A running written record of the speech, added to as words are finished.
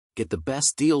get the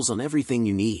best deals on everything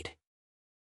you need.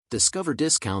 Discover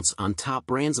discounts on top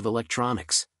brands of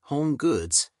electronics, home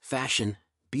goods, fashion,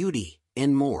 beauty,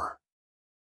 and more.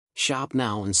 Shop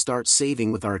now and start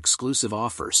saving with our exclusive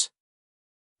offers.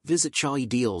 Visit Chai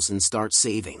Deals and start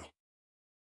saving.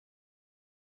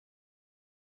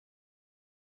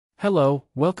 Hello,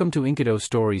 welcome to Inkado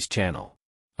Stories channel.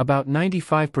 About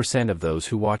 95% of those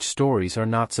who watch stories are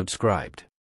not subscribed.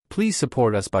 Please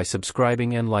support us by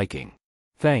subscribing and liking.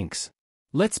 Thanks.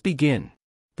 Let's begin.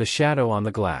 The Shadow on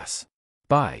the Glass.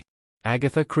 By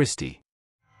Agatha Christie.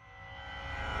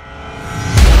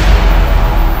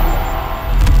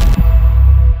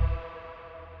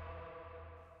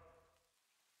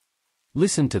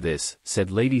 Listen to this,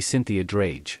 said Lady Cynthia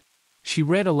Drage. She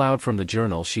read aloud from the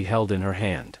journal she held in her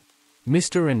hand.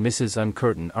 Mr. and Mrs.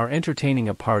 Uncurtain are entertaining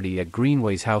a party at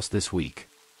Greenway's house this week.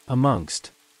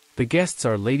 Amongst the guests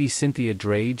are Lady Cynthia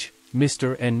Drage,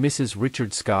 Mr. and Mrs.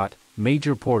 Richard Scott,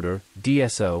 Major Porter,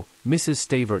 DSO, Mrs.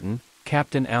 Staverton,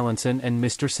 Captain Allinson and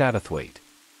Mr. Satterthwaite.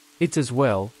 It's as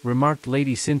well, remarked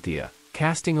Lady Cynthia,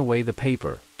 casting away the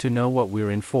paper, to know what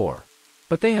we're in for.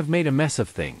 But they have made a mess of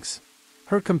things.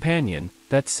 Her companion,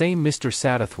 that same Mr.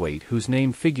 Satterthwaite whose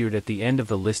name figured at the end of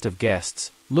the list of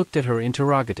guests, looked at her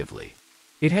interrogatively.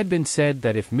 It had been said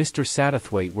that if Mr.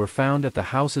 Satterthwaite were found at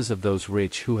the houses of those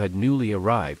rich who had newly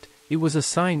arrived, it was a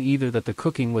sign either that the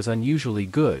cooking was unusually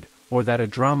good, or that a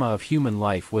drama of human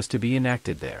life was to be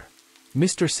enacted there.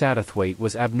 Mr. Satterthwaite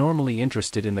was abnormally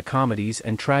interested in the comedies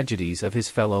and tragedies of his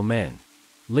fellow men.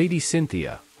 Lady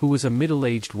Cynthia, who was a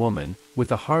middle-aged woman,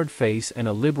 with a hard face and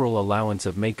a liberal allowance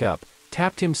of make-up,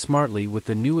 tapped him smartly with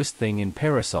the newest thing in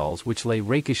parasols which lay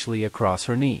rakishly across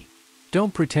her knee.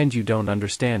 Don't pretend you don't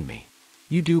understand me.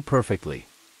 You do perfectly.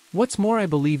 What's more, I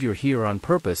believe you're here on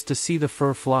purpose to see the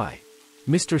fur fly.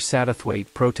 Mr.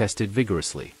 Satterthwaite protested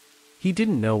vigorously. He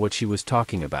didn't know what she was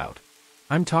talking about.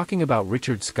 I'm talking about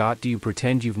Richard Scott. Do you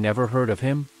pretend you've never heard of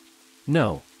him?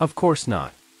 No, of course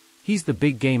not. He's the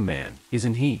big game man,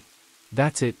 isn't he?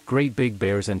 That's it, great big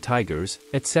bears and tigers,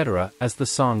 etc., as the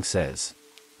song says.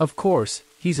 Of course,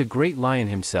 he's a great lion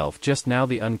himself. Just now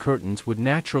the Uncurtains would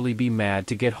naturally be mad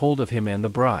to get hold of him and the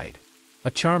bride.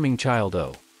 A charming child,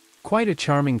 oh. Quite a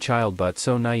charming child, but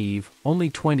so naive, only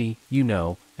 20, you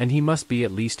know, and he must be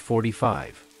at least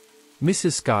 45.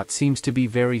 Mrs. Scott seems to be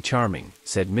very charming,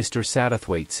 said Mr.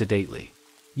 Satterthwaite sedately.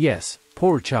 Yes,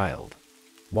 poor child.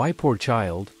 Why poor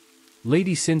child?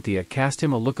 Lady Cynthia cast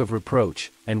him a look of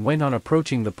reproach, and went on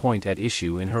approaching the point at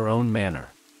issue in her own manner.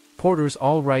 Porter's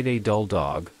all right, a dull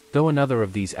dog, though another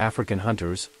of these African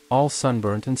hunters, all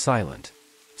sunburnt and silent.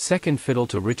 Second fiddle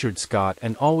to Richard Scott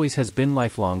and always has been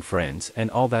lifelong friends and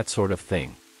all that sort of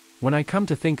thing. When I come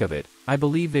to think of it, I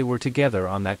believe they were together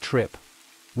on that trip.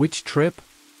 Which trip?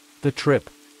 The trip.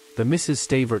 The Mrs.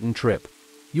 Staverton trip.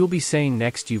 You'll be saying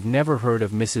next you've never heard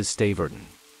of Mrs. Staverton.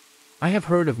 I have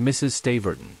heard of Mrs.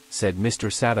 Staverton, said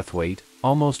Mr. Satterthwaite,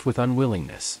 almost with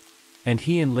unwillingness. And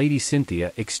he and Lady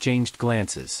Cynthia exchanged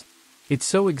glances. It's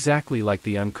so exactly like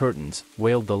the Uncurtains,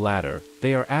 wailed the latter.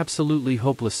 They are absolutely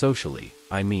hopeless socially,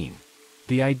 I mean.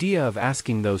 The idea of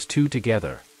asking those two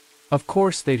together. Of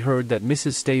course they'd heard that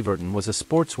Mrs. Staverton was a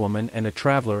sportswoman and a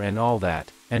traveler and all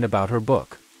that, and about her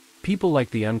book. People like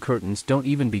the Uncurtains don't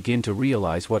even begin to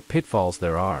realize what pitfalls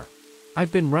there are.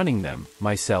 I've been running them,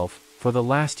 myself, for the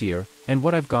last year, and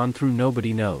what I've gone through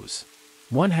nobody knows.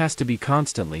 One has to be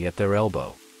constantly at their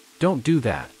elbow. Don't do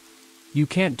that. You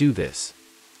can't do this.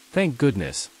 Thank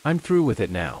goodness, I'm through with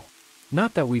it now.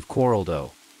 Not that we've quarreled,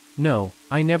 oh. No,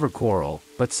 I never quarrel,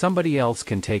 but somebody else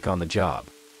can take on the job.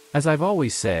 As I've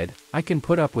always said, I can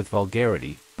put up with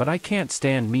vulgarity, but I can't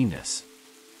stand meanness.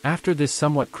 After this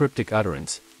somewhat cryptic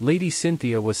utterance, Lady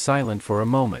Cynthia was silent for a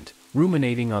moment,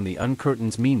 ruminating on the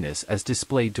Uncurtains' meanness as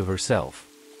displayed to herself.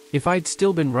 If I'd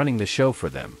still been running the show for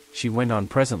them, she went on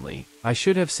presently, I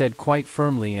should have said quite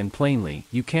firmly and plainly,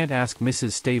 you can't ask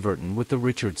Mrs. Staverton with the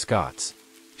Richard Scotts.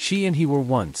 She and he were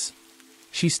once.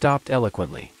 She stopped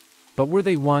eloquently. But were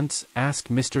they once? Asked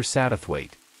Mr.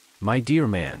 Satterthwaite. My dear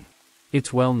man.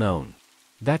 It's well known.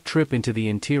 That trip into the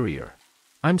interior.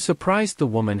 I'm surprised the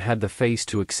woman had the face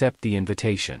to accept the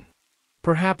invitation.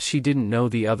 Perhaps she didn't know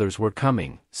the others were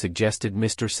coming, suggested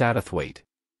Mr. Satterthwaite.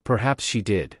 Perhaps she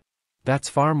did. That's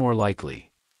far more likely.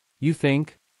 You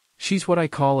think? She's what I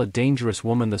call a dangerous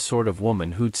woman, the sort of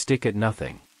woman who'd stick at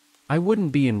nothing. I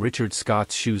wouldn't be in Richard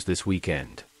Scott's shoes this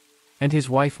weekend. And his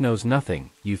wife knows nothing,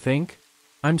 you think?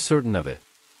 I'm certain of it.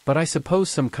 But I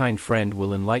suppose some kind friend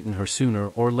will enlighten her sooner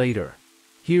or later.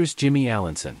 Here's Jimmy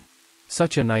Allinson.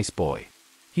 Such a nice boy.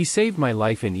 He saved my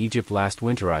life in Egypt last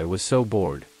winter. I was so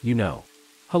bored, you know.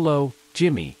 Hello,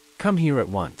 Jimmy, come here at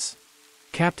once.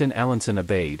 Captain Allinson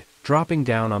obeyed, dropping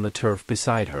down on the turf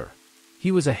beside her.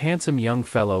 He was a handsome young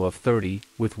fellow of 30,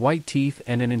 with white teeth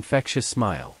and an infectious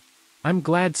smile. "I'm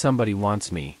glad somebody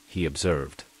wants me," he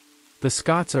observed. "The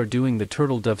Scots are doing the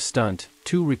turtle-dove stunt,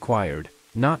 2 required,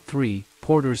 not 3,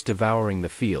 porters devouring the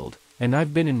field, and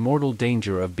I've been in mortal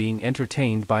danger of being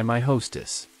entertained by my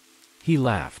hostess." He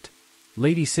laughed.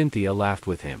 Lady Cynthia laughed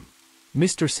with him.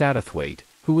 Mr. Satterthwaite,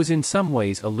 who was in some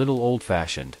ways a little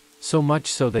old-fashioned, so much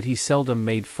so that he seldom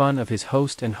made fun of his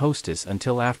host and hostess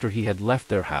until after he had left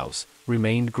their house,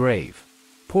 remained grave.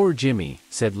 "Poor Jimmy,"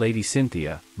 said Lady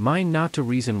Cynthia, "mine not to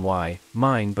reason why,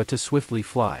 mine but to swiftly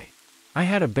fly. I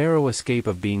had a barrow escape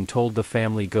of being told the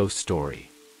family ghost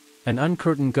story." "An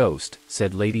uncurtained ghost,"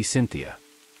 said Lady Cynthia.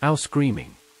 "Ow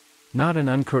screaming." "Not an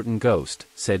uncurtained ghost,"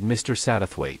 said Mr.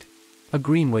 Satterthwaite. "A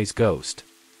Greenways ghost.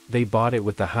 They bought it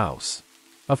with the house."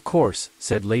 "Of course,"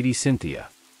 said Lady Cynthia.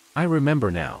 "I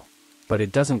remember now. But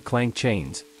it doesn't clank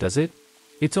chains, does it?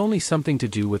 It's only something to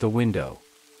do with a window."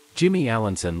 Jimmy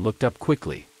Allinson looked up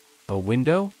quickly. "A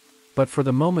window?" But for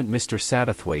the moment Mr.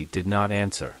 Satterthwaite did not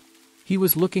answer. He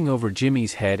was looking over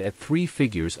Jimmy's head at 3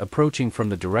 figures approaching from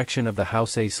the direction of the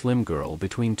house, a slim girl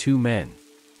between 2 men.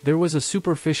 There was a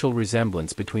superficial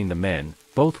resemblance between the men,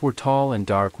 both were tall and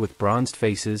dark with bronzed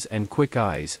faces and quick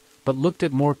eyes, but looked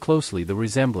at more closely the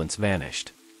resemblance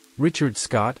vanished. Richard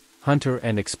Scott, hunter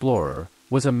and explorer,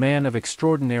 was a man of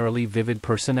extraordinarily vivid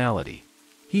personality.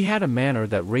 He had a manner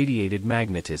that radiated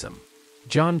magnetism.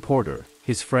 John Porter,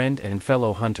 his friend and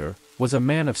fellow hunter, was a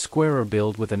man of squarer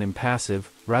build with an impassive,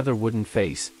 rather wooden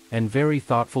face, and very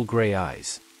thoughtful gray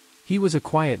eyes. He was a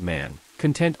quiet man,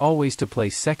 content always to play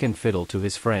second fiddle to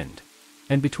his friend.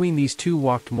 And between these two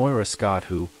walked Moira Scott,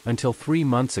 who, until 3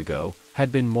 months ago,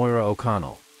 had been Moira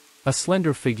O'Connell. A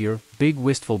slender figure, big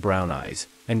wistful brown eyes,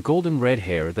 and golden red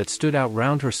hair that stood out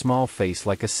round her small face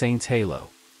like a saint's halo.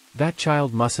 "That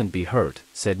child mustn't be hurt,"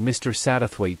 said Mr.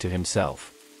 Satterthwaite to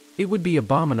himself. "It would be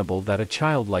abominable that a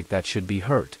child like that should be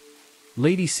hurt."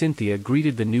 Lady Cynthia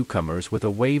greeted the newcomers with a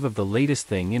wave of the latest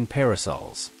thing in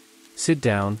parasols. "Sit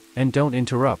down, and don't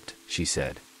interrupt," she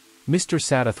said. "Mr.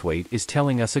 Satterthwaite is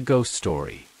telling us a ghost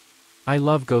story." "I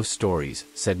love ghost stories,"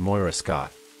 said Moira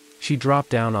Scott. She dropped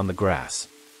down on the grass.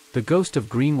 "The ghost of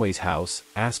Greenways house?"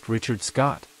 asked Richard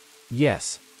Scott.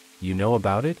 "Yes. You know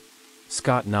about it?"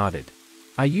 Scott nodded.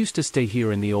 "I used to stay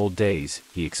here in the old days,"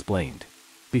 he explained.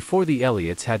 "Before the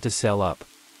Elliots had to sell up.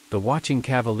 The Watching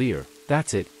Cavalier,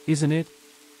 that's it, isn't it?"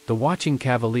 "The Watching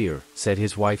Cavalier," said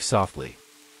his wife softly.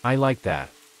 "I like that.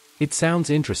 It sounds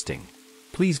interesting.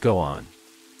 Please go on."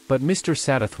 But Mr.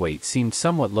 Satterthwaite seemed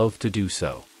somewhat loath to do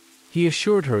so. He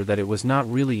assured her that it was not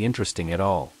really interesting at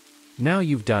all. "Now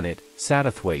you've done it,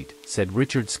 Satterthwaite," said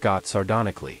Richard Scott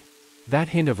sardonically. "That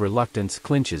hint of reluctance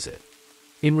clinches it."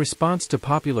 In response to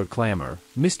popular clamor,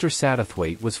 Mr.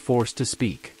 Satterthwaite was forced to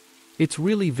speak. "It's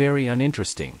really very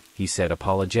uninteresting," he said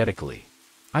apologetically.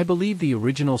 "I believe the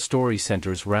original story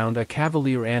centers round a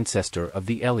Cavalier ancestor of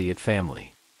the Elliot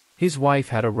family. His wife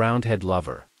had a Roundhead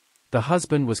lover. The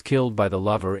husband was killed by the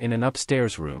lover in an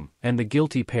upstairs room, and the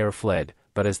guilty pair fled,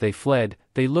 but as they fled,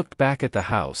 they looked back at the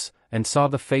house, and saw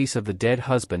the face of the dead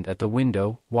husband at the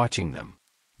window, watching them.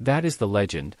 That is the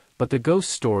legend, but the ghost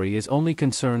story is only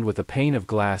concerned with a pane of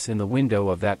glass in the window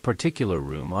of that particular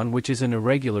room on which is an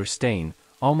irregular stain,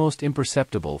 almost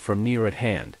imperceptible from near at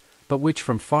hand, but which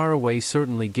from far away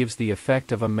certainly gives the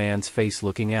effect of a man's face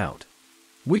looking out."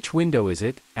 "Which window is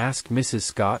it?" asked Mrs.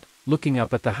 Scott, looking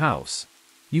up at the house.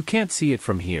 "You can't see it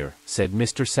from here," said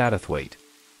Mr. Satterthwaite.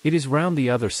 "It is round the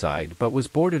other side but was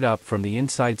boarded up from the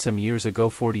inside some years ago,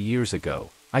 40 years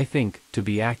ago, I think, to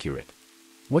be accurate."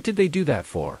 "What did they do that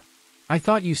for? I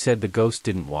thought you said the ghost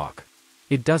didn't walk."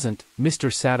 "It doesn't,"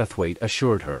 Mr. Satterthwaite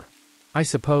assured her. I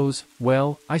suppose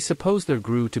there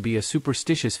grew to be a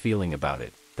superstitious feeling about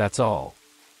it, that's all."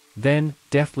 Then,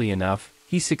 deftly enough,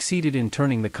 he succeeded in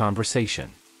turning the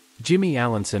conversation. Jimmy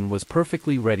Allinson was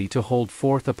perfectly ready to hold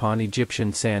forth upon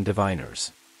Egyptian sand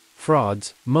diviners.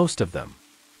 Frauds, most of them.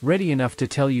 Ready enough to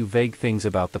tell you vague things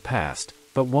about the past,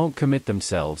 but won't commit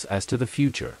themselves as to the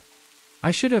future. "I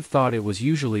should have thought it was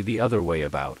usually the other way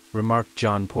about," remarked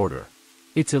John Porter.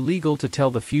 "It's illegal to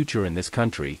tell the future in this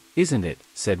country, isn't it?"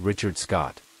 said Richard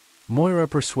Scott. Moira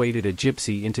persuaded a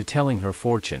gypsy into telling her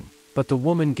fortune, but the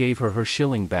woman gave her her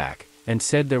shilling back, and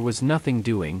said there was nothing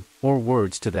doing, or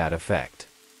words to that effect.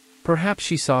 "Perhaps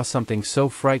she saw something so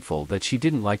frightful that she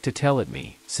didn't like to tell it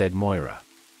me," said Moira.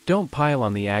 "Don't pile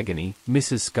on the agony,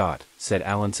 Mrs. Scott," said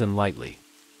Allinson lightly.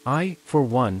 "I, for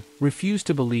one, refuse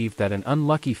to believe that an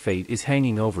unlucky fate is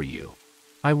hanging over you."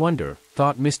 "I wonder,"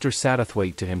 thought Mr.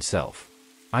 Satterthwaite to himself.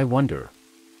 "I wonder."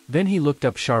 Then he looked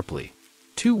up sharply.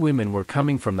 Two women were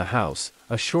coming from the house,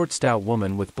 a short stout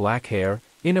woman with black hair,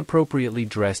 inappropriately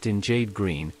dressed in jade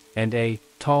green, and a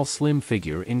tall slim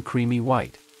figure in creamy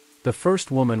white. The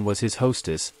first woman was his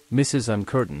hostess, Mrs.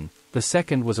 Uncurtain, the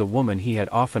second was a woman he had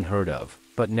often heard of,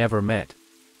 but never met.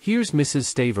 "Here's Mrs.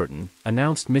 Staverton,"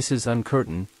 announced Mrs.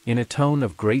 Uncurtain, in a tone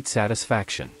of great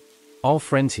satisfaction. "All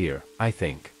friends here, I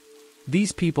think."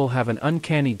 "These people have an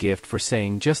uncanny gift for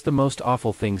saying just the most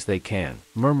awful things they can,"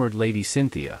 murmured Lady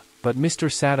Cynthia, but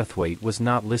Mr. Satterthwaite was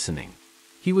not listening.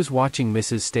 He was watching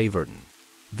Mrs. Staverton.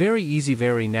 "Very easy,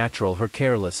 very natural," her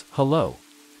careless, "Hello,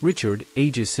 Richard,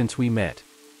 ages since we met.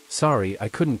 Sorry I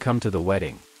couldn't come to the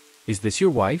wedding. Is this your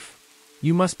wife?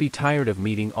 You must be tired of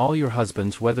meeting all your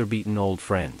husband's weather-beaten old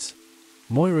friends."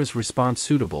 Moira's response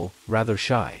suitable, rather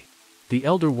shy. The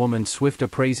elder woman's swift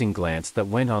appraising glance that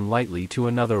went on lightly to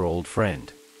another old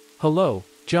friend. "Hello,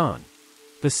 John."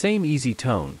 The same easy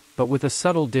tone, but with a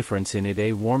subtle difference in it,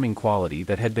 a warming quality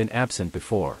that had been absent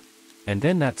before. And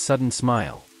then that sudden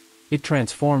smile. It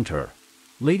transformed her.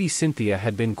 Lady Cynthia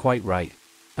had been quite right.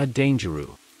 A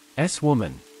dangerous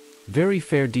woman. Very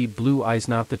fair, deep blue eyes,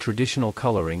 not the traditional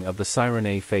coloring of the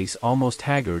Cyrenaic face, almost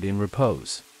haggard in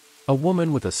repose. A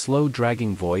woman with a slow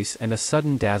dragging voice and a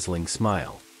sudden dazzling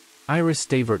smile. Iris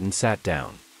Staverton sat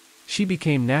down. She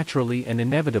became naturally and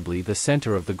inevitably the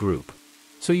center of the group.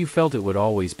 "So you felt it would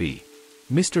always be."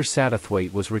 Mr.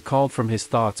 Satterthwaite was recalled from his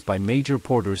thoughts by Major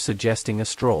Porter's suggesting a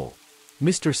stroll.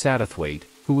 Mr. Satterthwaite,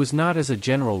 who was not as a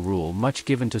general rule much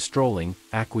given to strolling,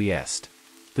 acquiesced.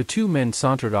 The two men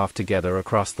sauntered off together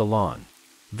across the lawn.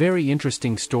 "Very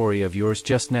interesting story of yours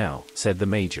just now," said the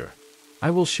Major. "I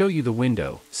will show you the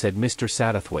window," said Mr.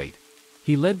 Satterthwaite.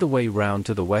 He led the way round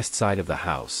to the west side of the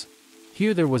house.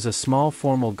 Here there was a small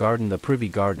formal garden, the Privy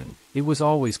Garden, it was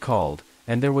always called,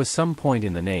 and there was some point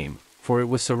in the name, for it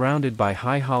was surrounded by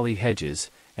high holly hedges,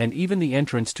 and even the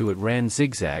entrance to it ran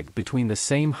zigzag between the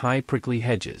same high prickly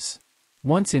hedges.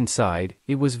 Once inside,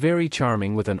 it was very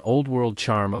charming, with an old-world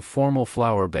charm of formal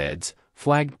flower beds,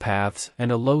 flagged paths,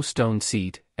 and a low stone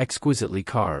seat, exquisitely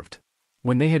carved.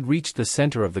 When they had reached the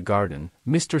center of the garden,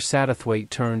 Mr. Satterthwaite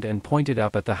turned and pointed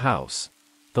up at the house.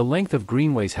 The length of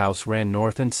Greenway's house ran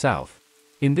north and south.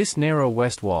 In this narrow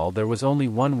west wall there was only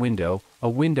one window, a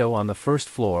window on the first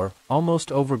floor,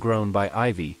 almost overgrown by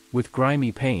ivy, with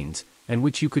grimy panes, and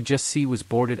which you could just see was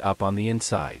boarded up on the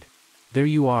inside. "There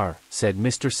you are," said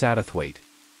Mr. Satterthwaite.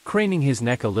 Craning his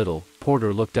neck a little,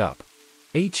 Porter looked up.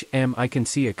 I can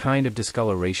see a kind of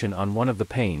discoloration on one of the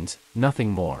panes,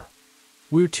 nothing more."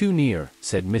 "We're too near,"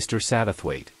 said Mr.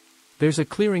 Satterthwaite. "There's a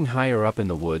clearing higher up in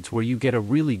the woods where you get a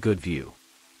really good view."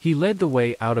 He led the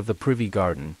way out of the Privy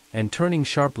Garden, and turning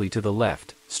sharply to the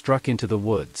left, struck into the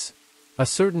woods. A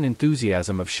certain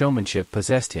enthusiasm of showmanship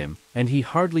possessed him, and he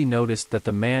hardly noticed that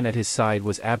the man at his side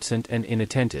was absent and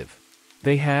inattentive.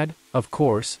 "They had, of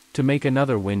course, to make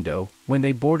another window, when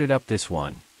they boarded up this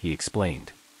one," he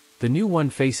explained. "The new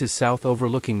one faces south,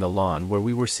 overlooking the lawn where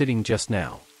we were sitting just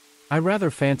now. I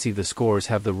rather fancy the Scores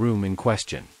have the room in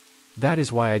question. That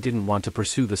is why I didn't want to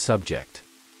pursue the subject."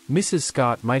 Mrs.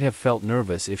 Scott might have felt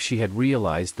nervous if she had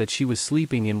realized that she was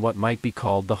sleeping in what might be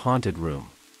called the haunted room.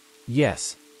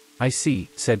 "Yes, I see,"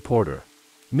 said Porter.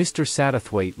 Mr.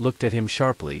 Satterthwaite looked at him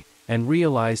sharply, and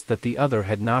realized that the other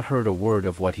had not heard a word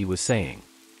of what he was saying.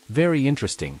 "Very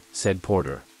interesting," said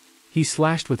Porter. He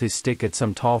slashed with his stick at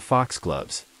some tall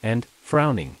foxgloves, and,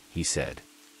 frowning, he said,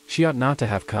 "She ought not to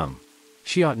have come.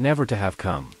 She ought never to have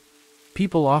come."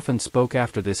 People often spoke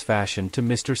after this fashion to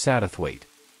Mr. Satterthwaite.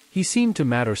 He seemed to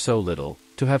matter so little,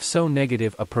 to have so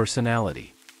negative a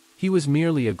personality. He was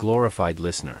merely a glorified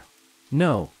listener.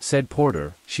 "No," said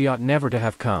Porter, "she ought never to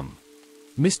have come."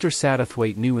 Mr.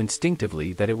 Satterthwaite knew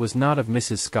instinctively that it was not of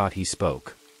Mrs. Scott he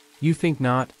spoke. "You think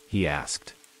not?" he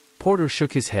asked. Porter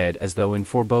shook his head as though in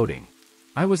foreboding.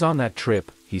 "I was on that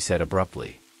trip," he said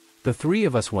abruptly. "The three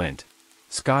of us went.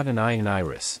 Scott and I and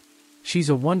Iris. She's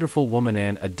a wonderful woman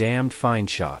and a damned fine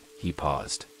shot." He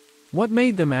paused. "What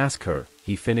made them ask her?"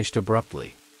 he finished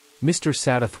abruptly. Mr.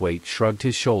 Satterthwaite shrugged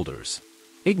his shoulders.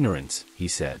 "Ignorance," he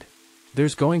said.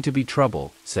 "There's going to be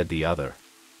trouble," said the other.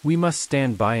 "We must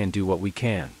stand by and do what we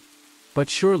can."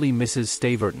 "But surely Mrs.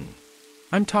 Staverton—"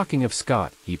 "I'm talking of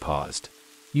Scott," he paused.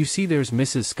 "You see, there's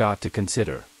Mrs. Scott to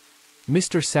consider."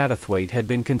 Mr. Satterthwaite had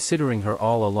been considering her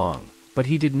all along, but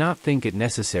he did not think it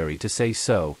necessary to say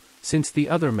so, since the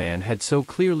other man had so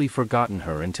clearly forgotten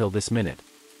her until this minute.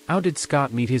 "How did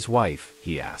Scott meet his wife?"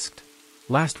 he asked.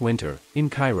 "Last winter, in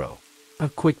Cairo. A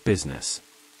quick business.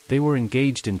 They were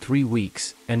engaged in 3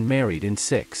 weeks, and married in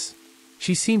 6.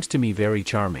 She seems to me very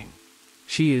charming.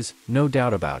 She is, no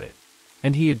doubt about it.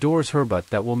 And he adores her, but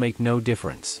that will make no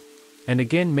difference. And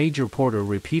again Major Porter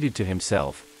repeated to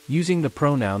himself, using the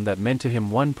pronoun that meant to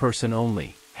him one person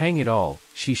only, hang it all,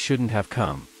 she shouldn't have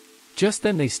come. Just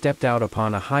then they stepped out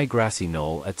upon a high grassy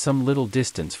knoll at some little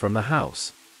distance from the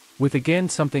house. With again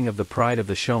something of the pride of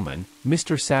the showman,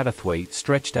 Mr. Satterthwaite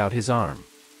stretched out his arm.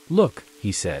 Look,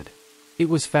 he said. It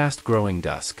was fast growing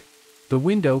dusk. The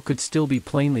window could still be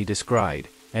plainly descried,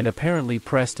 and apparently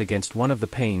pressed against one of the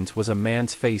panes was a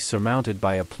man's face surmounted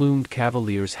by a plumed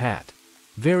cavalier's hat.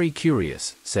 Very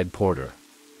curious, said Porter.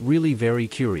 Really very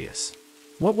curious.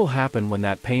 What will happen when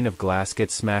that pane of glass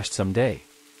gets smashed someday?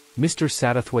 Mr.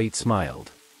 Satterthwaite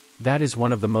smiled. That is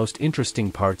one of the most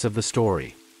interesting parts of the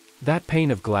story. That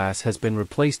pane of glass has been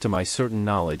replaced to my certain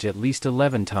knowledge at least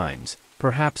 11 times,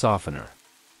 perhaps oftener.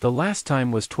 The last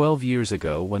time was 12 years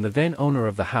ago when the then owner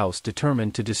of the house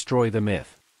determined to destroy the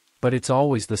myth. But it's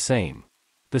always the same.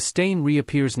 The stain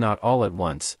reappears not all at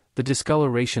once, the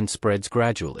discoloration spreads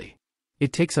gradually.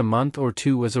 It takes a month or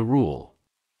two as a rule.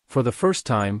 For the first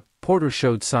time, Porter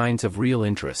showed signs of real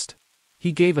interest.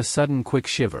 He gave a sudden quick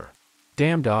shiver.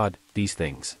 Damned odd, these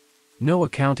things. No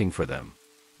accounting for them.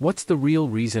 What's the real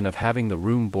reason of having the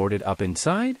room boarded up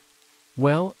inside?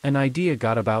 Well, an idea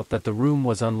got about that the room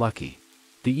was unlucky.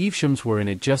 The Eveshams were in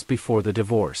it just before the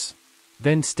divorce.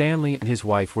 Then Stanley and his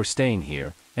wife were staying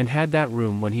here, and had that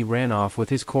room when he ran off with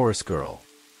his chorus girl.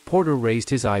 Porter raised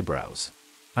his eyebrows.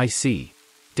 I see.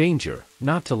 Danger,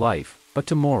 not to life, but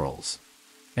to morals.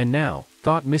 And now,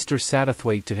 thought Mr.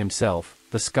 Satterthwaite to himself,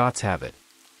 the Scots have it.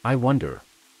 I wonder.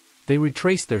 They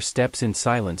retraced their steps in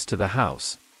silence to the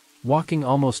house. Walking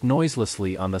almost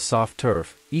noiselessly on the soft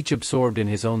turf, each absorbed in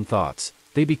his own thoughts,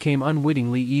 they became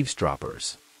unwittingly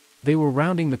eavesdroppers. They were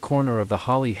rounding the corner of the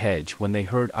holly hedge when they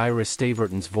heard Iris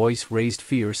Staverton's voice raised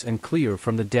fierce and clear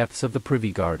from the depths of the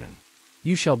privy garden.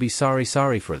 You shall be sorry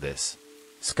for this.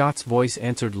 Scott's voice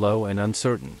answered low and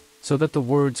uncertain, so that the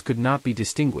words could not be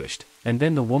distinguished, and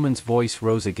then the woman's voice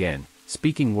rose again,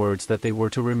 speaking words that they were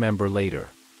to remember later.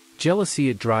 Jealousy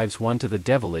it drives one to the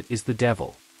devil, it is the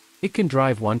devil. It can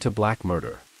drive one to black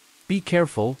murder. Be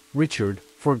careful, Richard,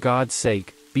 for God's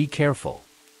sake, be careful.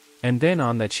 And then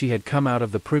on that she had come out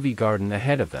of the privy garden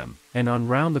ahead of them, and on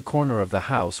round the corner of the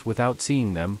house without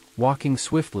seeing them, walking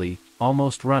swiftly,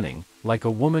 almost running, like a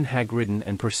woman hag-ridden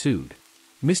and pursued.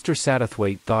 Mr.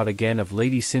 Satterthwaite thought again of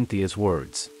Lady Cynthia's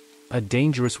words. A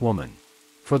dangerous woman.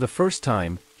 For the first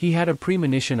time, he had a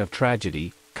premonition of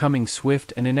tragedy, coming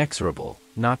swift and inexorable,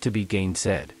 not to be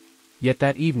gainsaid. Yet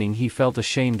that evening he felt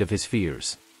ashamed of his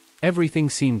fears. Everything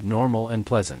seemed normal and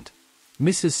pleasant.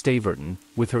 Mrs. Staverton,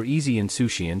 with her easy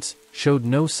insouciance, showed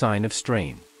no sign of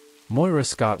strain. Moira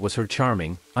Scott was her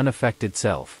charming, unaffected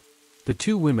self. The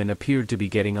two women appeared to be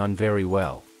getting on very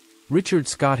well. Richard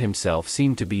Scott himself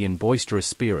seemed to be in boisterous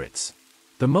spirits.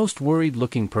 The most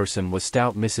worried-looking person was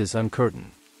stout Mrs.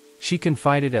 Uncurtain. She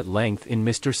confided at length in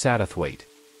Mr. Satterthwaite.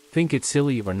 Think it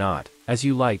silly or not, as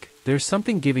you like, there's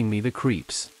something giving me the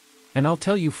creeps. And I'll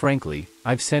tell you frankly,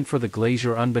 I've sent for the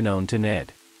glazier unbeknown to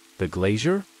Ned. The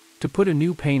glazier? To put a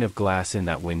new pane of glass in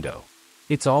that window.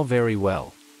 It's all very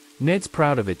well. Ned's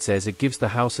proud of it, says it gives the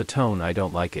house a tone. I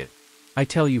don't like it. I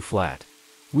tell you flat.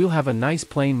 We'll have a nice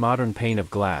plain modern pane of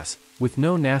glass, with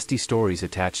no nasty stories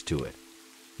attached to it.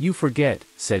 You forget,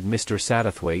 said Mr.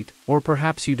 Satterthwaite, or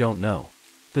perhaps you don't know.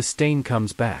 The stain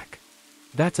comes back.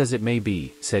 That's as it may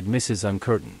be, said Mrs.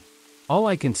 Uncurtain. All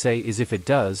I can say is if it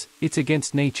does, it's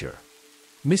against nature.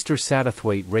 Mr.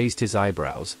 Satterthwaite raised his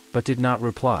eyebrows, but did not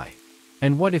reply.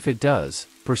 And what if it does,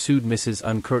 pursued Mrs.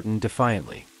 Uncurtain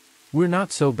defiantly. We're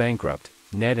not so bankrupt,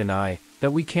 Ned and I,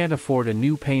 that we can't afford a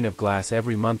new pane of glass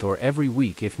every month or every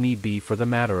week if need be for the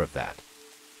matter of that.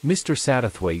 Mr.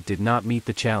 Satterthwaite did not meet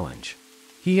the challenge.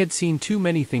 He had seen too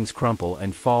many things crumple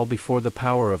and fall before the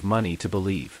power of money to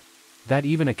believe that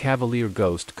even a cavalier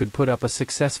ghost could put up a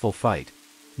successful fight.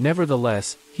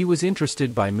 Nevertheless, he was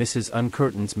interested by Mrs.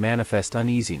 Uncurtain's manifest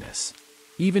uneasiness.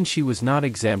 Even she was not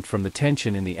exempt from the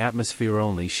tension in the atmosphere,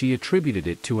 only she attributed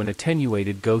it to an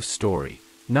attenuated ghost story,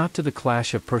 not to the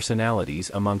clash of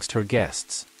personalities amongst her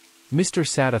guests. Mr.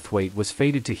 Satterthwaite was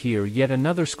fated to hear yet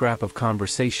another scrap of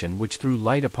conversation which threw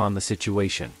light upon the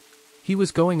situation. He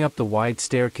was going up the wide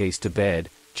staircase to bed.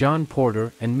 John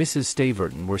Porter and Mrs.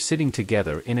 Staverton were sitting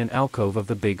together in an alcove of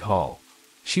the big hall.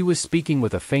 She was speaking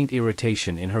with a faint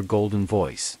irritation in her golden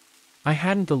voice. I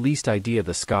hadn't the least idea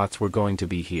the Scots were going to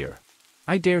be here.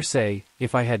 I dare say,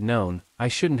 if I had known, I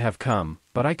shouldn't have come,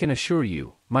 but I can assure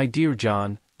you, my dear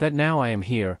John, that now I am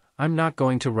here, I'm not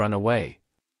going to run away.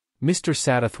 Mr.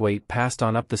 Satterthwaite passed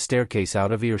on up the staircase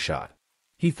out of earshot.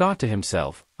 He thought to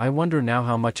himself, I wonder now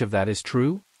how much of that is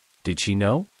true? Did she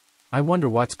know? I wonder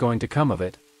what's going to come of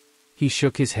it? He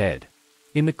shook his head.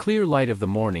 In the clear light of the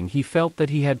morning he felt that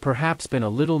he had perhaps been a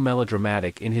little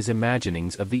melodramatic in his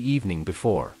imaginings of the evening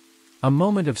before. A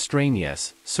moment of strain,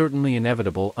 yes, certainly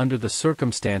inevitable under the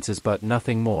circumstances, but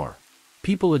nothing more.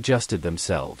 People adjusted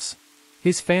themselves.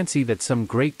 His fancy that some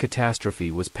great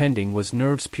catastrophe was pending was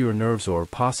nerves, pure nerves, or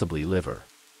possibly liver.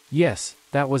 Yes,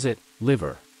 that was it,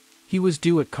 liver. He was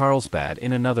due at Carlsbad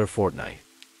in another fortnight.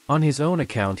 On his own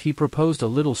account he proposed a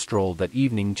little stroll that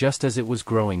evening just as it was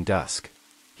growing dusk.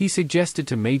 He suggested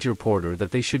to Major Porter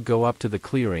that they should go up to the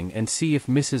clearing and see if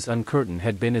Mrs. Uncurtain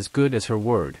had been as good as her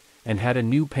word, and had a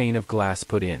new pane of glass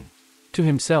put in. To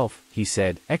himself, he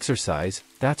said, "Exercise,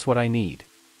 that's what I need.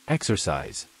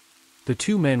 Exercise." The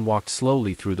two men walked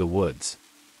slowly through the woods.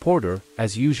 Porter,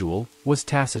 as usual, was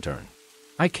taciturn.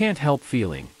 "I can't help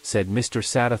feeling," said Mr.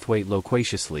 Satterthwaite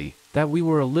loquaciously, "that we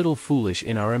were a little foolish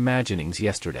in our imaginings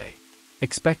yesterday.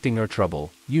 Expecting our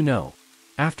trouble, you know.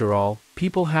 After all,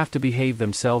 people have to behave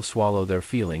themselves, swallow their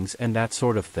feelings and that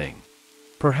sort of thing."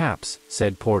 "Perhaps,"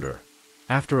 said Porter.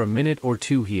 After a minute or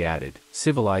two he added,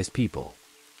 "civilized people."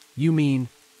 "You mean?"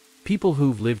 "People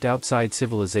who've lived outside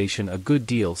civilization a good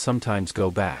deal sometimes go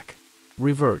back.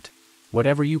 Revert.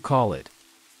 Whatever you call it."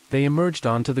 They emerged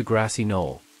onto the grassy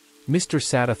knoll. Mr.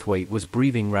 Satterthwaite was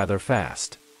breathing rather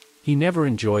fast. He never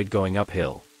enjoyed going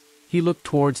uphill. He looked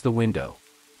towards the window.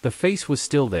 The face was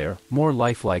still there, more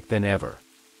lifelike than ever.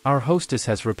 "Our hostess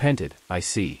has repented, I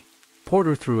see."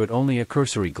 Porter threw it only a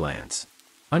cursory glance.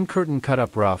 "Uncurtain cut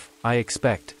up rough, I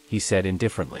expect," he said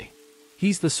indifferently.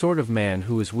 "He's the sort of man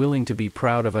who is willing to be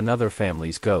proud of another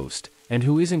family's ghost, and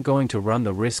who isn't going to run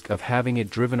the risk of having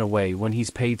it driven away when he's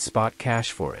paid spot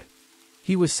cash for it."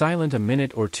 He was silent a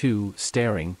minute or two,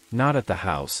 staring, not at the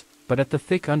house, but at the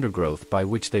thick undergrowth by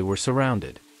which they were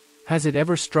surrounded. "Has it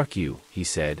ever struck you," he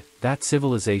said, "that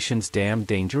civilization's damned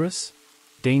dangerous?"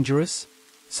 "Dangerous?"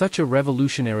 Such a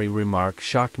revolutionary remark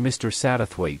shocked Mr.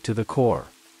 Satterthwaite to the core.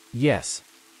 "Yes.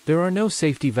 There are no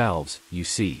safety valves, you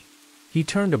see." He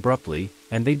turned abruptly,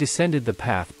 and they descended the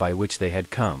path by which they had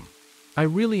come. "I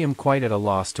really am quite at a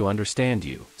loss to understand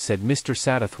you," said Mr.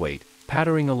 Satterthwaite,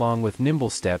 pattering along with nimble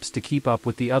steps to keep up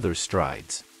with the other's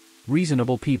strides.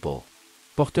 "Reasonable people.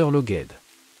 Porteur le guide."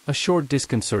 A short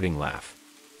disconcerting laugh.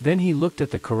 Then he looked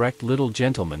at the correct little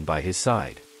gentleman by his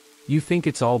side. "You think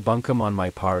it's all bunkum on my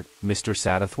part, Mr.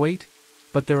 Satterthwaite?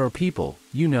 But there are people,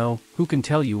 you know, who can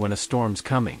tell you when a storm's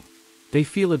coming. They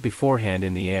feel it beforehand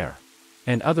in the air.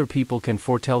 And other people can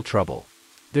foretell trouble.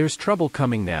 There's trouble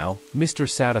coming now, Mr.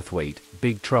 Satterthwaite,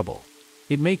 big trouble.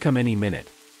 It may come any minute.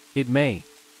 It may."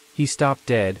 He stopped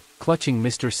dead, clutching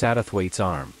Mr. Satterthwaite's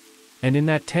arm. And in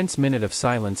that tense minute of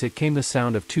silence it came the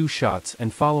sound of two shots,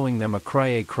 and following them a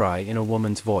cry in a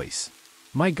woman's voice.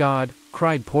 "My God!"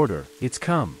 cried Porter, "it's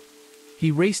come!" He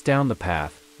raced down the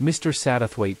path, Mr.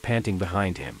 Satterthwaite panting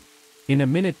behind him. In a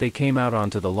minute they came out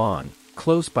onto the lawn,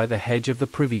 close by the hedge of the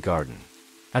privy garden.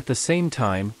 At the same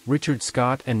time, Richard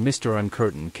Scott and Mr.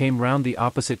 Uncurtain came round the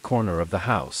opposite corner of the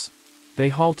house. They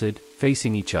halted,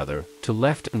 facing each other, to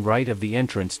left and right of the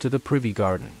entrance to the privy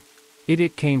garden.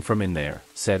 It came from in there,"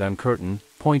 said Uncurtain,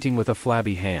 pointing with a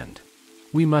flabby hand.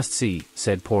 "We must see,"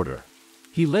 said Porter.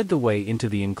 He led the way into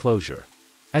the enclosure.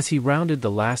 As he rounded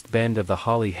the last bend of the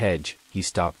holly hedge, he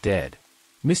stopped dead.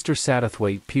 Mr.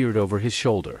 Satterthwaite peered over his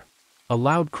shoulder. A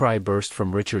loud cry burst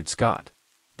from Richard Scott.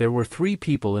 There were 3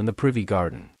 people in the privy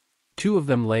garden. 2 of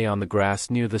them lay on the grass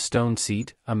near the stone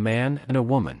seat, a man and a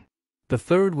woman. The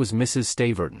third was Mrs.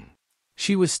 Staverton.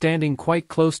 She was standing quite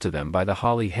close to them by the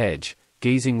holly hedge,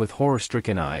 gazing with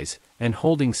horror-stricken eyes, and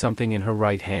holding something in her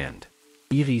right hand.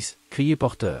 "Iris," criait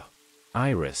Porter.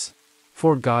 "Iris.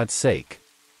 For God's sake.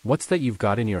 What's that you've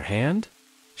got in your hand?"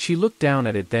 She looked down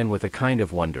at it then with a kind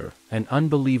of wonder, an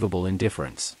unbelievable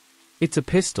indifference. "It's a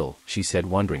pistol," she said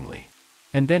wonderingly.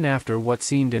 And then after what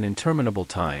seemed an interminable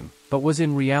time, but was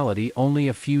in reality only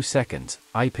a few seconds,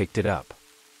 I picked it up.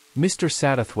 Mr.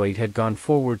 Satterthwaite had gone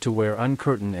forward to where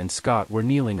Uncurtain and Scott were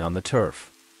kneeling on the turf.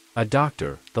 "A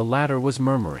doctor," the latter was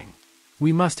murmuring.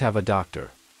 "We must have a doctor."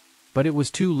 But it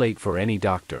was too late for any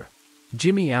doctor.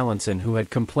 Jimmy Allinson, who had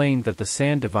complained that the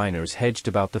sand diviners hedged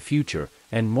about the future,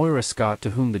 and Moira Scott,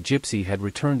 to whom the gypsy had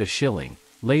returned a shilling,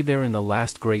 lay there in the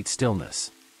last great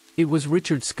stillness. It was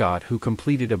Richard Scott who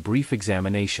completed a brief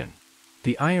examination.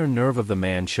 The iron nerve of the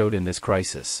man showed in this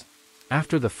crisis.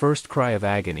 After the first cry of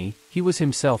agony, he was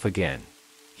himself again.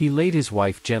 He laid his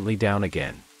wife gently down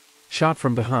again. "Shot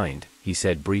from behind," he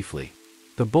said briefly.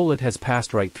 "The bullet has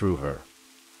passed right through her."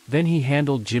 Then he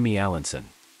handled Jimmy Allinson.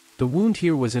 The wound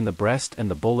here was in the breast and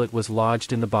the bullet was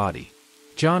lodged in the body.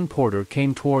 John Porter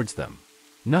came towards them.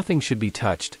 "Nothing should be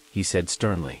touched," he said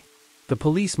sternly. "The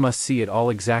police must see it all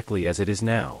exactly as it is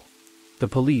now." "The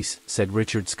police," said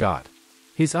Richard Scott.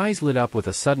 His eyes lit up with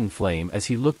a sudden flame as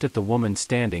he looked at the woman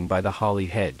standing by the holly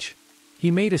hedge. He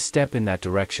made a step in that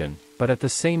direction, but at the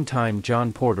same time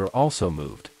John Porter also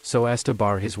moved, so as to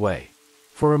bar his way.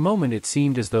 For a moment it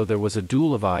seemed as though there was a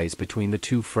duel of eyes between the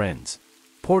two friends.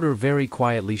 Porter very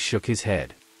quietly shook his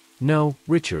head. "No,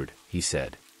 Richard," he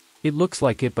said. "It looks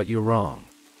like it, but you're wrong."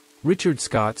 Richard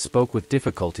Scott spoke with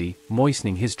difficulty,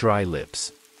 moistening his dry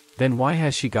lips. "Then why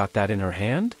has she got that in her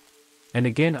hand?" And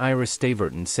again Iris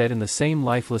Staverton said in the same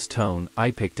lifeless tone,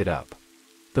 "I picked it up."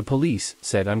 "The police,"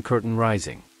 said Uncurtain,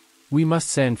 rising. "We must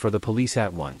send for the police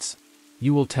at once."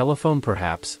 "You will telephone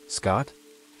perhaps, Scott?"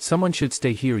 "Someone should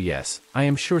stay here. Yes, I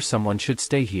am sure someone should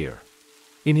stay here."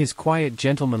 In his quiet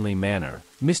gentlemanly manner,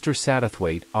 Mr.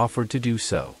 Satterthwaite offered to do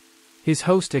so. His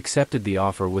host accepted the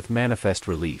offer with manifest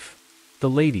relief. "The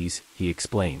ladies," he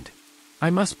explained. "I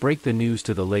must break the news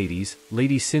to the ladies,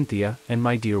 Lady Cynthia and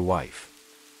my dear wife."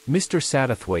 Mr.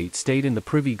 Satterthwaite stayed in the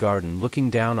Privy Garden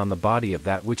looking down on the body of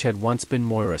that which had once been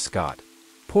Moira Scott.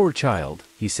 "Poor child,"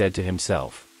 he said to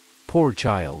himself. "Poor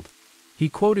child." He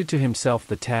quoted to himself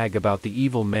the tag about the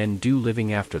evil men do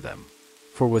living after them.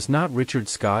 For was not Richard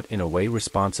Scott in a way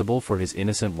responsible for his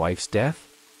innocent wife's death?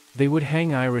 They would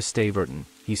hang Iris Staverton,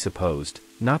 he supposed,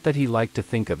 not that he liked to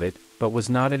think of it, but was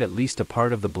not it at least a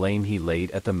part of the blame he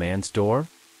laid at the man's door?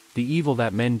 The evil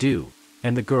that men do,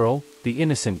 and the girl, the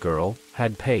innocent girl,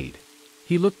 had paid.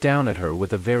 He looked down at her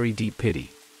with a very deep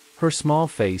pity. Her small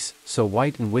face, so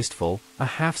white and wistful, a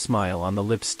half-smile on the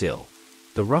lips still.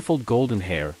 The ruffled golden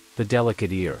hair, the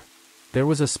delicate ear. There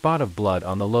was a spot of blood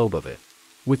on the lobe of it.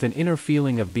 With an inner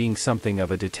feeling of being something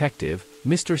of a detective,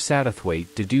 Mr.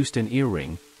 Satterthwaite deduced an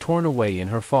earring, torn away in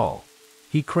her fall.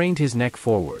 He craned his neck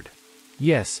forward.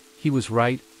 Yes, he was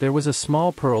right, there was a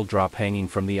small pearl drop hanging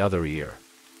from the other ear.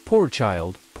 "Poor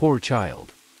child, poor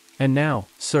child." "And now,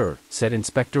 sir," said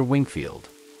Inspector Wingfield.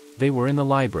 They were in the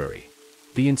library.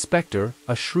 The inspector,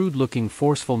 a shrewd-looking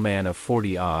forceful man of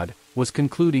 40-odd, was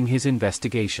concluding his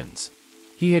investigations.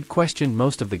 He had questioned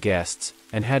most of the guests,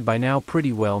 and had by now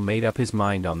pretty well made up his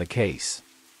mind on the case.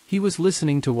 He was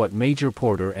listening to what Major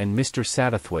Porter and Mr.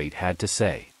 Satterthwaite had to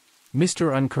say.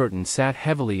 Mr. Uncurtain sat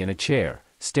heavily in a chair,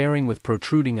 staring with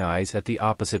protruding eyes at the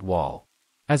opposite wall.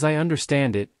 "As I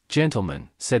understand it, gentlemen,"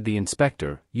 said the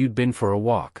inspector, "you'd been for a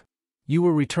walk. You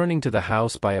were returning to the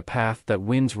house by a path that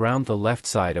winds round the left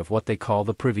side of what they call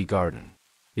the Privy Garden.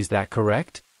 Is that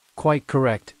correct?" "Quite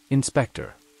correct,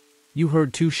 Inspector." "You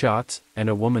heard 2 shots, and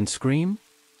a woman scream?"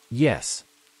 "Yes."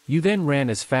 "You then ran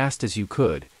as fast as you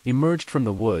could, emerged from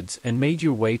the woods and made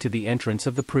your way to the entrance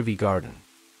of the Privy Garden.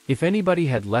 If anybody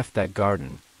had left that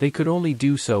garden, they could only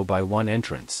do so by one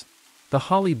entrance. The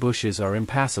holly bushes are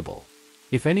impassable.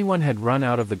 If anyone had run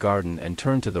out of the garden and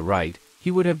turned to the right,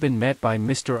 he would have been met by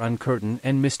Mr. Uncurtain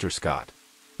and Mr. Scott.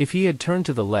 If he had turned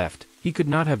to the left, he could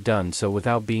not have done so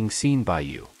without being seen by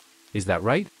you. Is that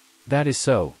right?" "That is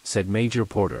so," said Major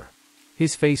Porter.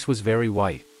 His face was very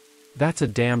white. "That's a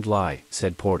damned lie,"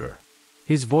 said Porter.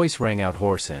 His voice rang out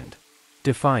hoarse and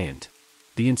defiant.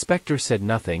 The inspector said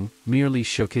nothing, merely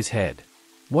shook his head.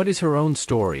 "What is her own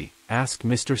story?" asked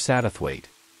Mr. Satterthwaite.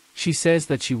 "She says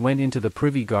that she went into the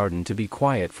Privy Garden to be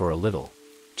quiet for a little.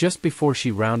 Just before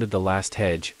she rounded the last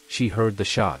hedge, she heard the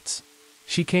shots.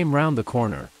 She came round the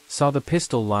corner, saw the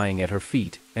pistol lying at her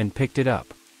feet, and picked it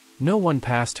up. No one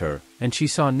passed her, and she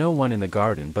saw no one in the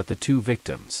garden but the 2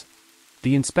 victims."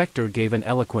 The inspector gave an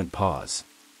eloquent pause.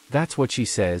 "That's what she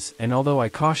says, and although I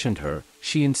cautioned her,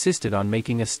 she insisted on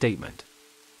making a statement."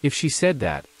 "If she said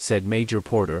that," said Major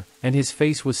Porter, and his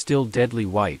face was still deadly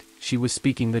white, "she was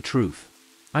speaking the truth.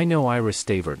 I know Iris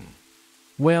Staverton."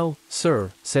 "Well,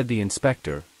 sir," said the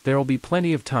inspector, "there'll be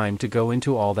plenty of time to go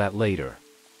into all that later.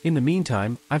 In the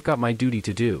meantime, I've got my duty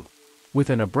to do." With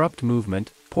an abrupt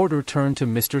movement, Porter turned to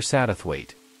Mr.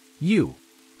 Satterthwaite. "You.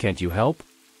 Can't you help?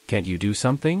 Can't you do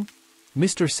something?"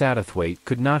 Mr. Satterthwaite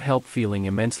could not help feeling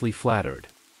immensely flattered.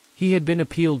 He had been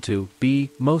appealed to,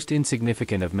 be most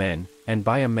insignificant of men, and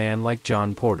by a man like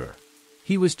John Porter.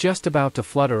 He was just about to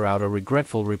flutter out a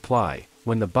regretful reply,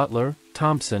 when the butler,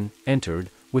 Thompson, entered,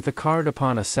 with a card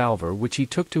upon a salver which he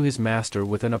took to his master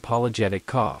with an apologetic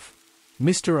cough.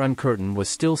 Mr. Uncurtain was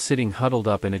still sitting huddled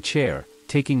up in a chair,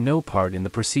 taking no part in the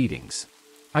proceedings.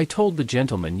 "I told the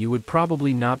gentleman you would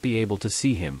probably not be able to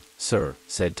see him, sir,"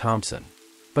 said Thompson.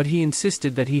 "But he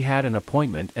insisted that he had an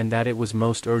appointment and that it was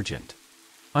most urgent."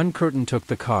 Uncurtain took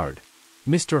the card.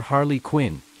 "Mr. Harley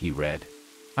Quin," he read.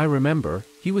 "I remember,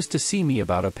 he was to see me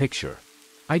about a picture.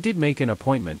 I did make an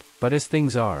appointment, but as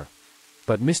things are—"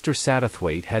 But Mr.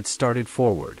 Satterthwaite had started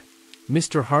forward.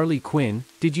 "Mr. Harley Quin,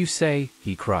 did you say?"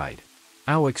 he cried.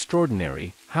 "How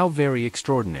extraordinary, how very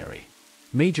extraordinary.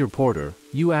 Major Porter,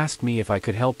 you asked me if I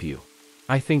could help you.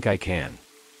 I think I can.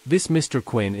 This Mr.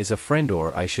 Quin is a friend,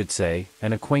 or I should say,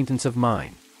 an acquaintance of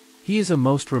mine. He is a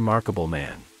most remarkable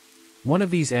man. One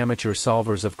of these amateur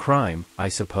solvers of crime, I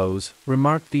suppose,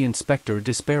 remarked the inspector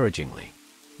disparagingly.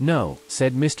 No,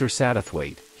 said Mr.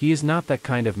 Satterthwaite, he is not that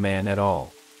kind of man at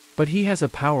all. But he has a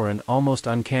power, an almost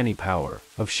uncanny power,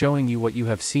 of showing you what you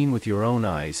have seen with your own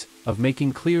eyes, of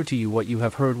making clear to you what you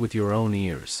have heard with your own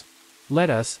ears. Let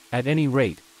us, at any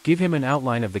rate, give him an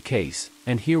outline of the case,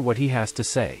 and hear what he has to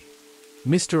say.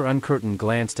 Mr. Uncurtain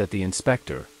glanced at the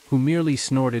inspector, who merely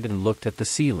snorted and looked at the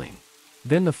ceiling.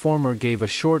 Then the former gave a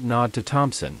short nod to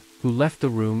Thompson, who left the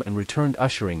room and returned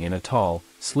ushering in a tall,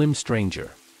 slim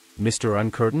stranger. Mr.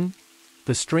 Uncurtain?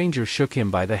 The stranger shook him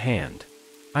by the hand.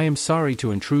 I am sorry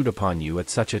to intrude upon you at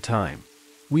such a time.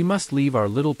 We must leave our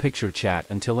little picture chat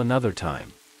until another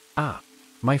time. Ah,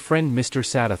 my friend Mr.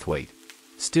 Satterthwaite.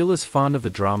 Still as fond of the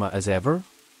drama as ever?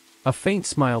 A faint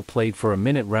smile played for a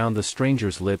minute round the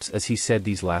stranger's lips as he said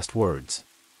these last words.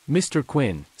 Mr.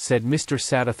 Quin, said Mr.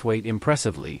 Satterthwaite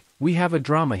impressively, we have a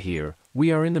drama here,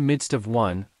 we are in the midst of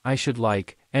one, I should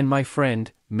like, and my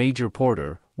friend, Major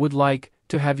Porter, would like,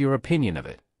 to have your opinion of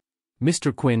it.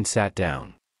 Mr. Quin sat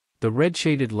down. The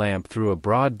red-shaded lamp threw a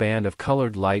broad band of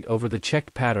colored light over the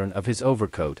checked pattern of his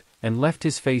overcoat, and left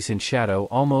his face in shadow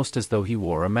almost as though he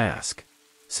wore a mask.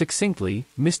 Succinctly,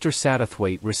 Mr.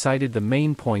 Satterthwaite recited the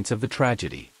main points of the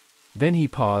tragedy. Then he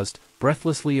paused,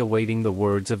 breathlessly awaiting the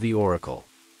words of the oracle.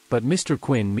 But Mr.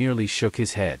 Quin merely shook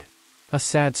his head. A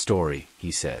sad story,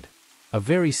 he said. A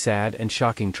very sad and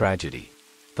shocking tragedy.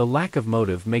 The lack of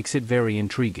motive makes it very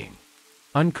intriguing.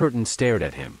 Uncurtain stared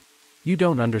at him. You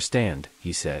don't understand,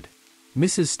 he said.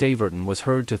 Mrs. Staverton was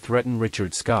heard to threaten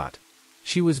Richard Scott.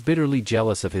 She was bitterly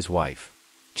jealous of his wife.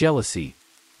 Jealousy.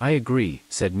 I agree,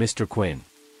 said Mr. Quin.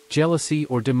 Jealousy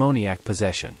or demoniac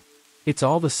possession. It's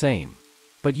all the same.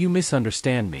 But you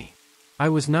misunderstand me. I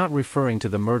was not referring to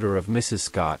the murder of Mrs.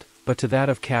 Scott, but to that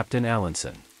of Captain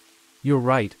Allinson. You're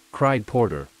right, cried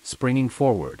Porter, springing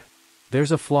forward.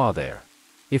 There's a flaw there.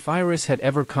 If Iris had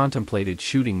ever contemplated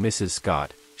shooting Mrs.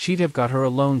 Scott, she'd have got her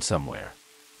alone somewhere.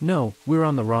 No, we're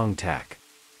on the wrong tack.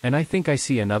 And I think I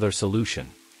see another solution.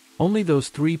 Only those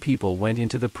 3 people went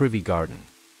into the Privy Garden.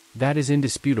 That is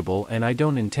indisputable, and I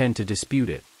don't intend to dispute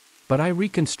it. But I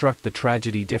reconstruct the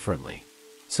tragedy differently.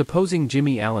 Supposing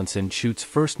Jimmy Allinson shoots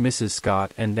first Mrs.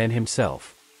 Scott and then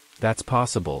himself. That's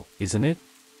possible, isn't it?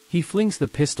 He flings the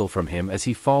pistol from him as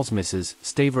he falls. Mrs.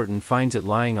 Staverton finds it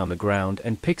lying on the ground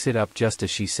and picks it up just as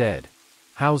she said.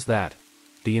 How's that?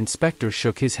 The inspector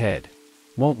shook his head.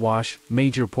 Won't wash,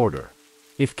 Major Porter.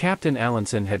 If Captain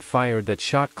Allinson had fired that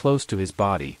shot close to his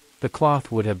body, the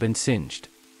cloth would have been singed.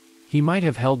 He might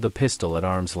have held the pistol at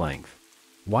arm's length.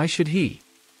 Why should he?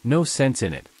 No sense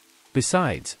in it.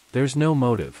 Besides, there's no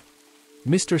motive.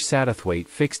 Mr. Satterthwaite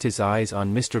fixed his eyes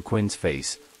on Mr. Quin's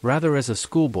face, rather as a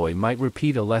schoolboy might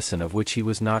repeat a lesson of which he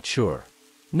was not sure.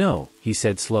 No, he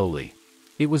said slowly.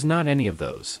 It was not any of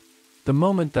those. The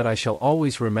moment that I shall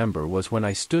always remember was when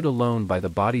I stood alone by the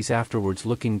bodies afterwards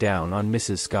looking down on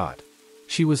Mrs. Scott.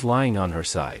 She was lying on her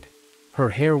side. Her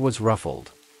hair was ruffled.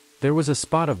 There was a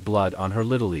spot of blood on her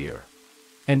little ear.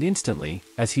 And instantly,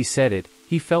 as he said it,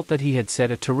 he felt that he had said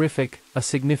a terrific, a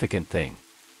significant thing.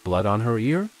 Blood on her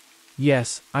ear?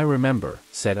 Yes, I remember,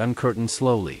 said Uncurtain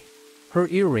slowly. Her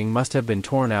earring must have been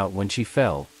torn out when she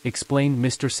fell, explained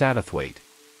Mr. Satterthwaite.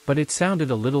 But it sounded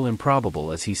a little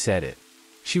improbable as he said it.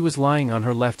 She was lying on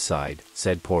her left side,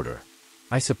 said Porter.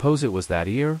 I suppose it was that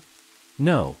ear?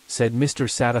 No, said Mr.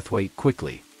 Satterthwaite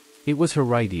quickly. It was her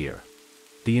right ear.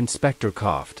 The inspector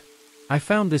coughed. I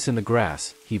found this in the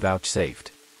grass, he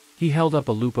vouchsafed. He held up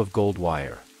a loop of gold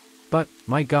wire. But,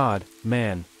 my God,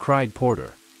 man, cried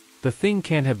Porter. The thing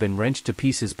can't have been wrenched to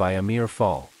pieces by a mere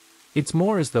fall. It's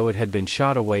more as though it had been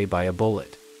shot away by a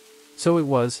bullet. So it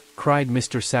was, cried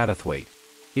Mr. Satterthwaite.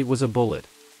 It was a bullet.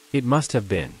 It must have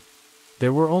been.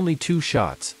 There were only 2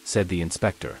 shots, said the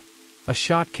inspector. A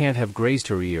shot can't have grazed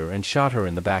her ear and shot her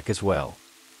in the back as well.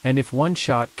 And if one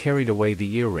shot carried away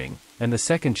the earring, and the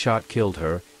second shot killed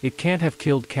her, it can't have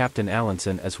killed Captain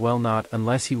Allinson as well, not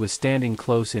unless he was standing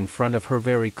close in front of her,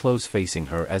 very close facing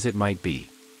her as it might be.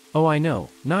 Oh, I know,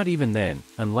 not even then,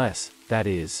 unless, that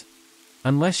is.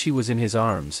 Unless she was in his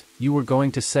arms, you were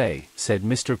going to say, said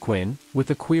Mr. Quin,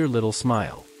 with a queer little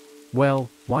smile.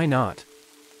 Well, why not?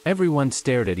 Everyone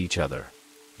stared at each other.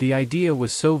 The idea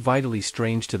was so vitally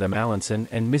strange to them. Allinson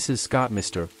and Mrs. Scott.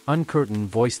 Mr. Uncurtain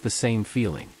voiced the same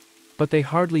feeling. But they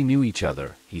hardly knew each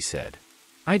other, he said.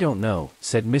 I don't know,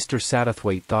 said Mr.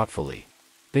 Satterthwaite thoughtfully.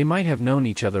 They might have known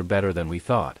each other better than we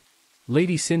thought.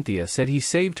 Lady Cynthia said he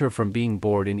saved her from being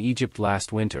bored in Egypt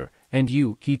last winter, And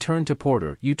you, he turned to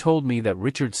Porter, you told me that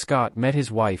Richard Scott met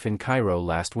his wife in Cairo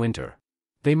last winter.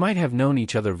 They might have known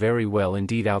each other very well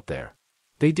indeed out there.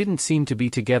 They didn't seem to be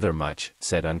together much,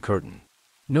 said Uncurtain.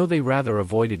 No, they rather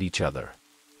avoided each other.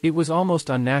 It was almost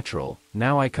unnatural,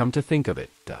 now I come to think of it.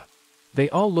 They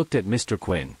all looked at Mr.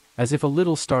 Quin, as if a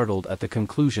little startled at the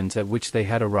conclusions at which they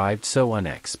had arrived so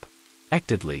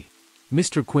unexpectedly.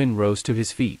 Mr. Quin rose to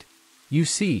his feet. You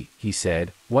see, he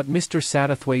said, what Mr.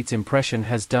 Satterthwaite's impression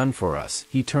has done for us.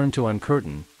 He turned to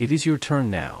Uncurtain. It is your turn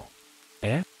now.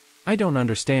 Eh? I don't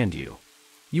understand you.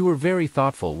 You were very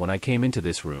thoughtful when I came into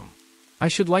this room. I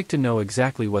should like to know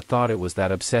exactly what thought it was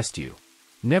that obsessed you.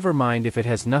 Never mind if it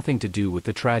has nothing to do with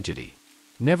the tragedy.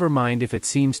 Never mind if it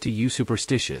seems to you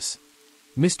superstitious.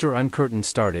 Mr. Uncurtain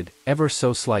started, ever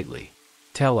so slightly.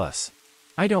 Tell us.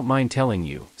 I don't mind telling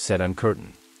you, said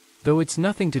Uncurtain. Though it's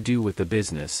nothing to do with the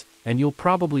business, and you'll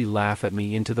probably laugh at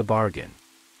me into the bargain.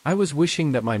 I was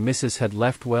wishing that my missus had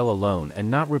left well alone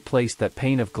and not replaced that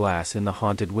pane of glass in the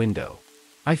haunted window.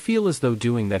 I feel as though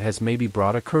doing that has maybe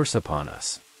brought a curse upon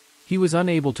us. He was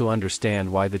unable to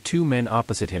understand why the two men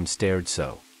opposite him stared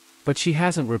so. But she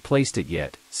hasn't replaced it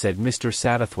yet, said Mr.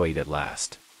 Satterthwaite at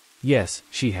last. Yes,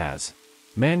 she has.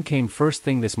 Man came first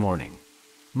thing this morning.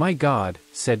 My God,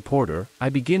 said Porter, I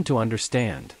begin to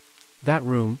understand. That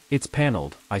room, it's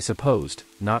paneled, I supposed,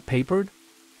 not papered?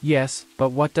 Yes, but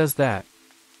what does that?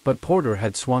 But Porter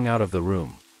had swung out of the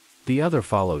room. The other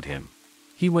followed him.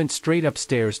 He went straight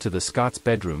upstairs to the Scots'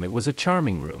 bedroom. It was a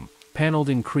charming room, paneled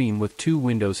in cream with two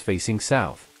windows facing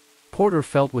south. Porter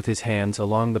felt with his hands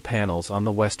along the panels on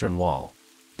the western wall.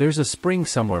 There's a spring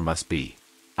somewhere must be.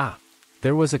 Ah!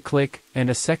 There was a click,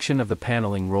 and a section of the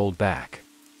paneling rolled back.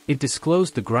 It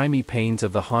disclosed the grimy panes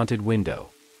of the haunted window.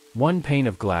 One pane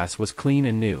of glass was clean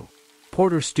and new.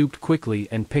 Porter stooped quickly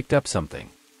and picked up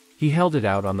something. He held it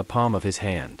out on the palm of his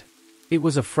hand. It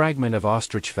was a fragment of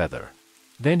ostrich feather.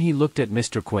 Then he looked at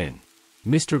Mr. Quin.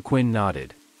 Mr. Quin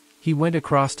nodded. He went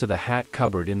across to the hat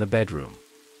cupboard in the bedroom.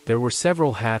 There were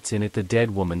several hats in it, the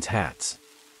dead woman's hats.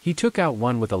 He took out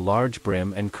one with a large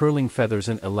brim and curling feathers,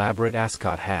 an elaborate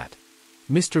ascot hat.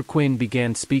 Mr. Quin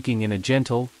began speaking in a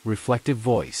gentle, reflective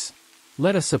voice.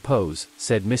 Let us suppose,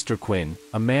 said Mr. Quin,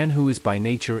 a man who is by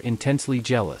nature intensely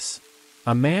jealous.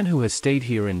 A man who has stayed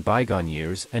here in bygone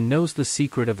years and knows the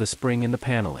secret of the spring in the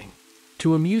paneling.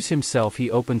 To amuse himself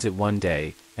he opens it one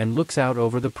day, and looks out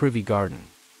over the privy garden.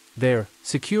 There,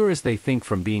 secure as they think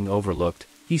from being overlooked,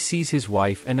 he sees his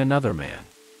wife and another man.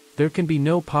 There can be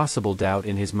no possible doubt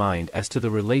in his mind as to the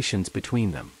relations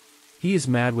between them. He is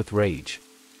mad with rage.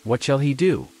 What shall he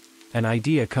do? An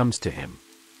idea comes to him.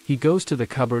 He goes to the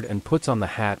cupboard and puts on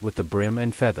the hat with the brim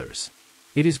and feathers.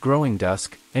 It is growing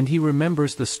dusk, and he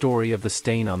remembers the story of the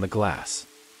stain on the glass.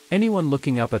 Anyone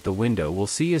looking up at the window will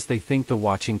see as they think the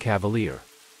watching cavalier.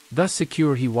 Thus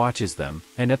secure he watches them,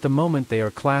 and at the moment they are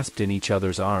clasped in each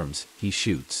other's arms, he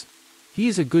shoots. He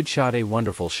is a good shot, a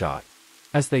wonderful shot.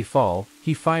 As they fall,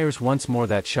 he fires once more.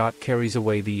 That shot carries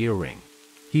away the earring.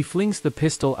 He flings the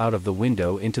pistol out of the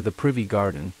window into the privy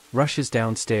garden, rushes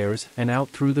downstairs and out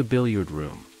through the billiard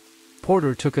room.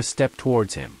 Porter took a step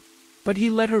towards him. But he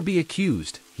let her be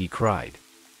accused, he cried.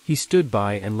 He stood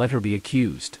by and let her be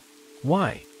accused.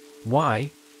 Why?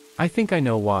 Why? I think I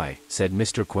know why, said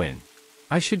Mr. Quin.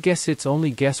 I should guess it's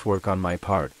only guesswork on my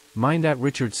part. Mind that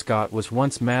Richard Scott was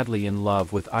once madly in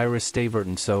love with Iris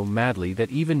Staverton, so madly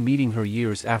that even meeting her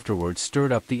years afterwards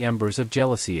stirred up the embers of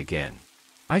jealousy again.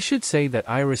 I should say that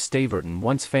Iris Staverton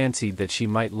once fancied that she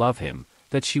might love him,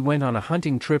 that she went on a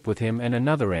hunting trip with him, and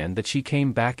another, and that she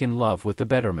came back in love with the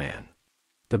better man.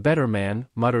 The better man,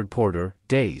 muttered Porter,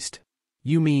 dazed.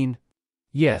 You mean?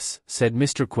 Yes, said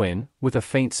Mr. Quin, with a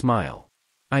faint smile.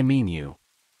 I mean you.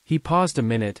 He paused a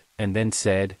minute, and then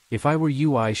said, if I were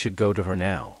you I should go to her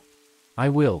now. I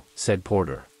will, said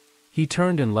Porter. He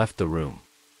turned and left the room.